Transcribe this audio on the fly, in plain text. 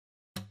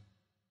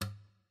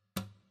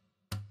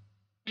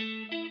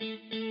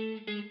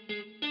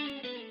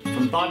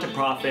Thought to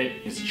Profit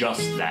is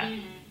just that.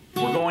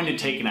 We're going to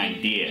take an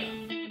idea,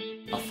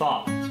 a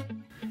thought,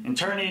 and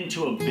turn it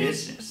into a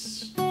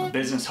business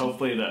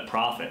hopefully that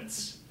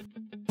profits.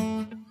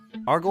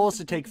 Our goal is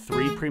to take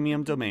 3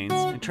 premium domains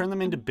and turn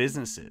them into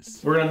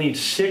businesses. We're going to need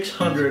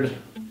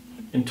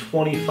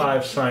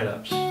 625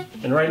 signups,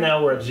 and right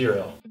now we're at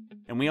 0.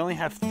 And we only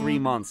have 3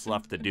 months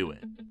left to do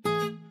it.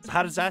 So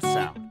how does that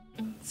sound?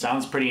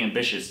 Sounds pretty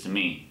ambitious to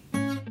me.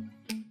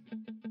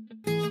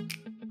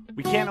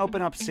 We can't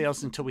open up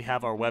sales until we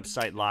have our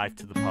website live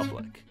to the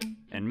public.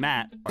 And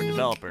Matt, our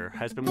developer,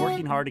 has been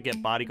working hard to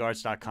get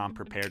bodyguards.com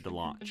prepared to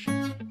launch.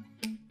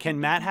 Can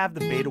Matt have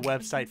the beta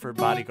website for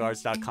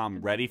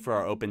bodyguards.com ready for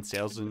our open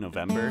sales in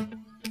November?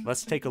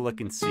 Let's take a look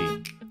and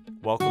see.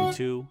 Welcome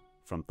to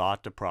From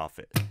Thought to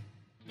Profit.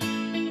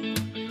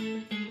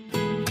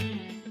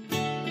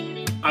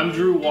 I'm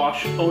Drew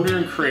Wash, owner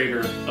and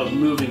creator of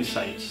Moving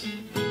Sites.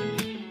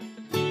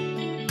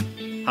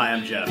 Hi,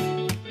 I'm Jeff.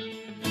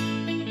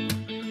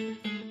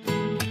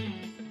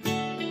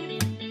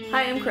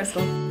 Hi, I'm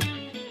Crystal.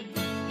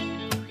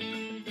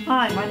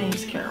 Hi, my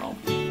name's Carol.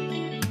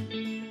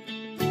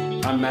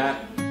 I'm Matt.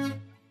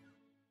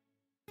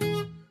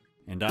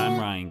 And I'm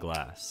Ryan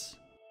Glass.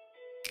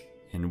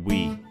 And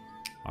we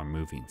are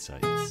Moving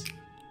Sites.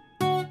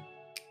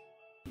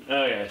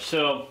 Okay,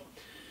 so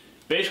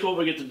basically what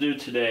we get to do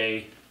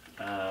today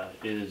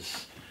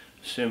is,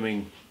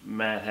 assuming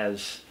Matt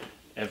has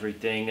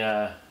everything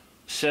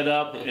set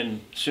up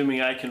and assuming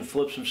I can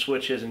flip some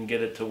switches and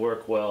get it to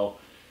work well,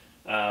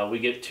 we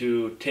get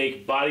to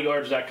take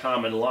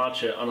bodyguards.com and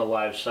launch it on a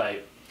live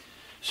site.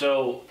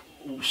 So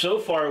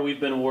far we've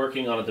been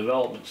working on a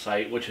development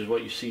site, which is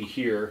what you see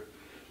here,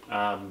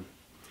 and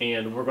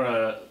we're going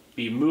to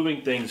be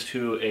moving things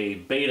to a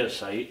beta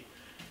site,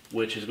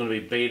 which is going to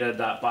be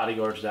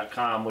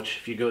beta.bodyguards.com, which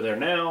if you go there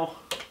now,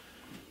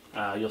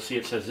 you'll see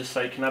it says this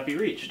site cannot be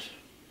reached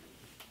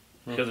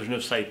because there's no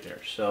site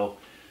there. So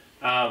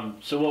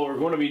what we're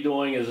going to be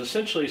doing is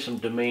essentially some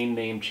domain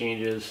name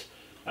changes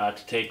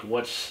to take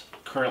what's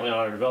currently on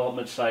our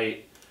development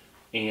site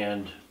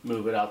and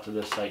move it out to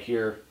this site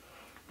here.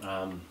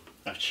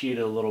 I've cheated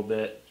a little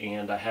bit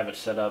and I have it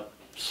set up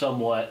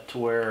somewhat to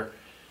where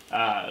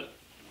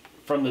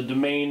from the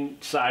domain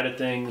side of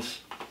things,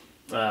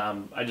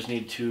 I just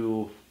need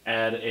to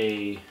add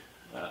a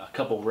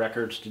couple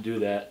records to do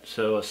that.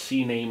 So a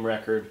CNAME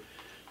record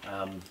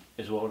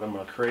is what I'm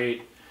going to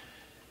create,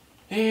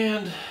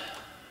 and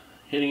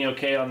hitting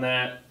OK on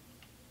that.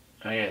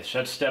 Okay, so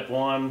that's step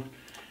 1.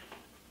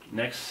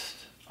 Next,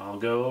 I'll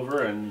go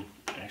over and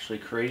actually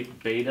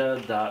create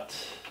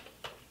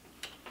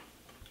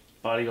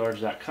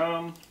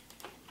beta.bodyguards.com.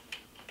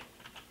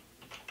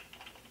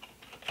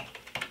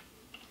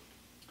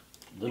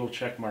 Little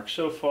check mark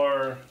so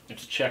far.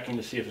 It's checking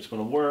to see if it's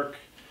going to work.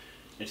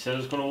 It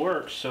says it's going to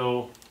work,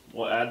 so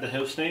we'll add the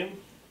host name.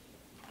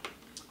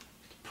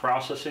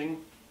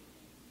 Processing.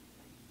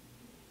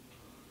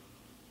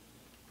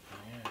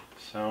 Okay,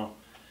 so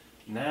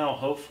now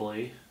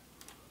hopefully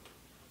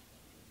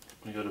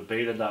we go to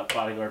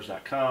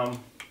beta.bodyguards.com.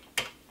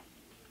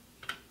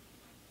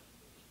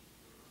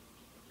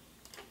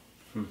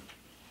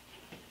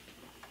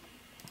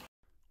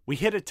 We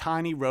hit a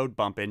tiny road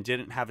bump and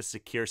didn't have a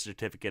secure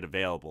certificate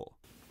available.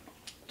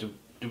 Do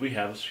we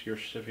have a secure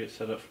certificate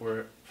set up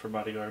for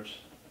bodyguards?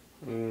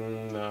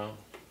 No.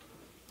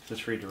 It's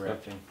just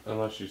redirecting.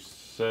 Unless you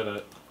set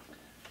it.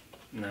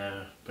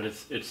 No, but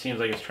it seems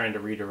like it's trying to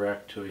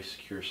redirect to a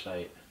secure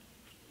site.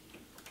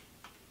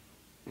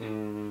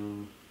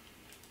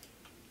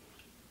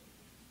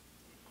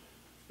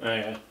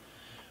 Okay.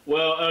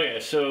 Well, okay,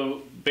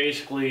 so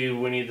basically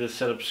we need to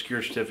set up a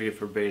secure certificate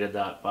for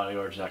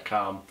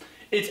beta.bodyguards.com.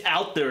 It's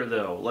out there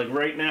though. Like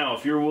right now,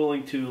 if you're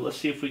willing to, let's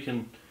see if we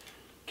can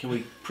we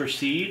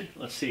proceed?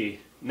 Let's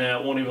see. No,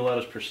 it won't even let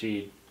us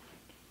proceed.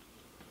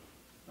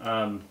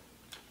 Okay.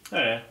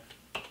 Well,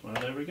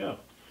 there we go.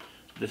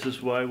 This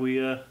is why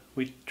we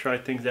try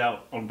things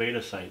out on beta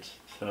sites.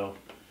 So,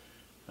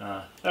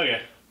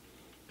 okay.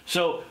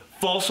 So,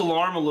 false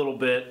alarm a little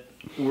bit.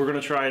 We're going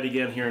to try it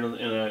again here in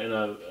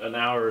an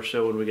hour or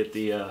so when we get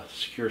the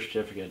secure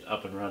certificate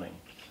up and running.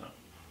 So,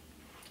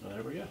 well,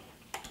 there we go.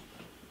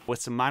 With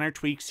some minor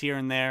tweaks here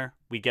and there,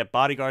 we get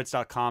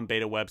bodyguards.com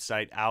beta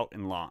website out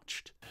and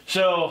launched.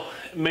 So,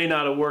 it may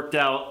not have worked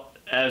out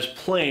as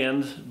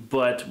planned,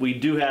 but we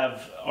do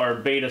have our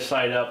beta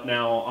site up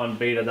now on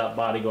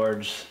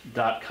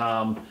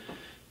beta.bodyguards.com,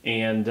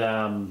 and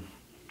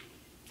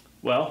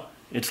well,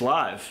 it's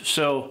live.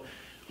 So,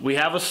 we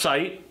have a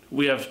site.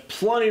 We have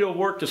plenty of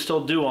work to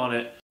still do on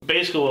it.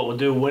 Basically what we'll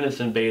do when it's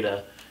in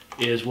beta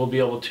is we'll be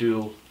able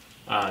to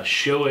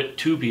show it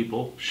to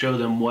people, show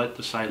them what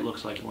the site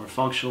looks like more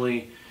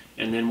functionally,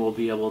 and then we'll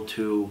be able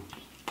to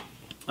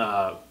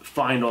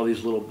find all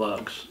these little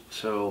bugs.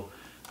 So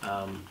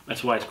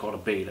that's why it's called a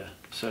beta.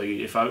 So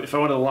if I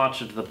want to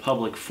launch it to the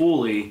public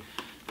fully,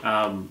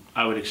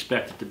 I would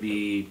expect it to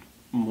be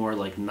more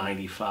like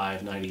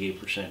 95,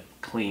 98%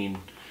 clean.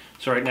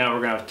 So right now we're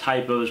going to have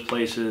typos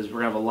places, we're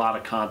going to have a lot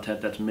of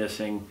content that's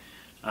missing,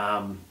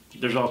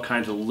 There's all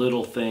kinds of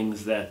little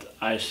things that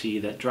I see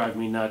that drive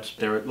me nuts.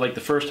 Like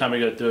the first time I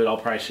go through it, I'll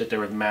probably sit there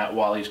with Matt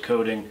while he's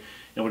coding,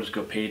 and we'll just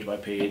go page by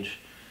page.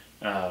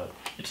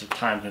 It's a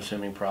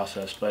time-consuming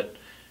process, but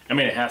I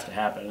mean, it has to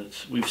happen.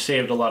 We've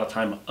saved a lot of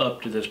time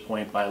up to this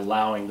point by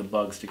allowing the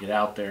bugs to get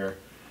out there.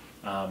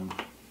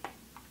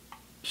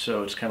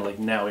 So it's kind of like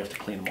now we have to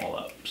clean them all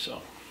up.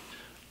 So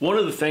one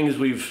of the things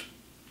we've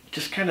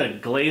just kind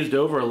of glazed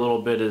over a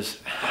little bit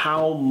is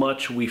how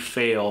much we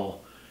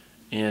fail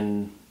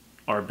in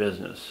our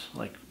business.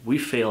 Like, we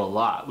fail a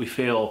lot. We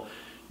fail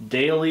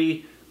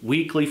daily,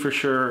 weekly for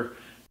sure.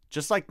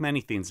 Just like many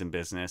things in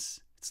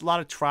business, it's a lot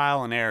of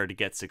trial and error to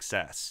get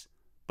success.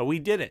 But we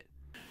did it.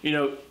 You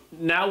know,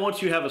 now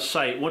once you have a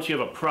site, once you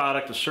have a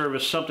product, a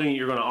service, something that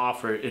you're going to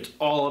offer, it's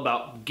all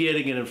about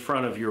getting it in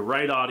front of your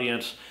right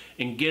audience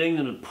and getting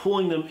them and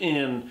pulling them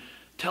in,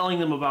 telling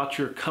them about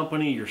your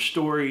company, your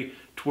story,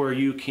 to where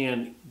you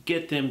can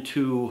get them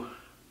to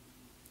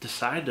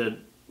decide to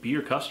be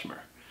your customer.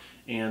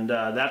 And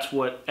that's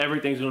what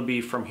everything's going to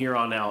be from here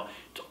on out.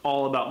 It's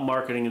all about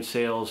marketing and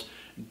sales,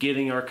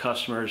 getting our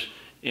customers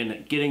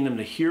and getting them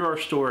to hear our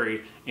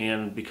story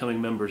and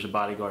becoming members of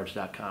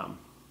bodyguards.com.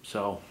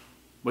 So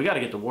we got to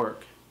get to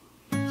work.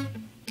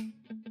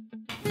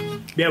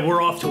 Yeah,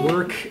 we're off to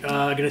work.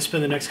 Going to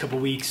spend the next couple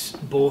weeks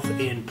both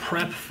in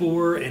prep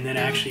for and then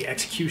actually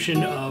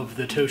execution of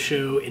the tow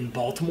show in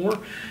Baltimore,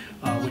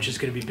 which is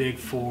going to be big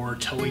for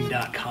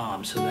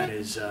towing.com. So that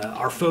is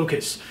our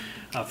focus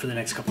for the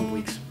next couple of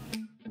weeks.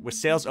 With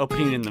sales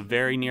opening in the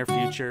very near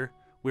future,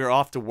 we are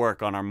off to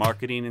work on our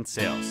marketing and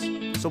sales.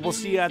 So we'll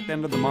see you at the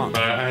end of the month.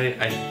 But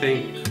I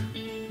think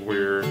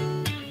we're,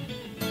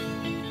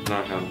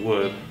 knock on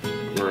wood,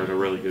 we're in a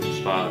really good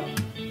spot.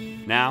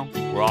 Now,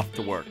 we're off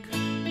to work.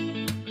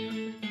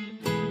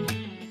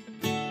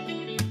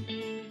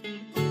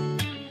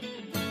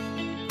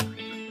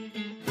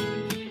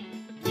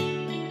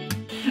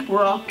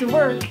 We're off to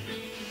work.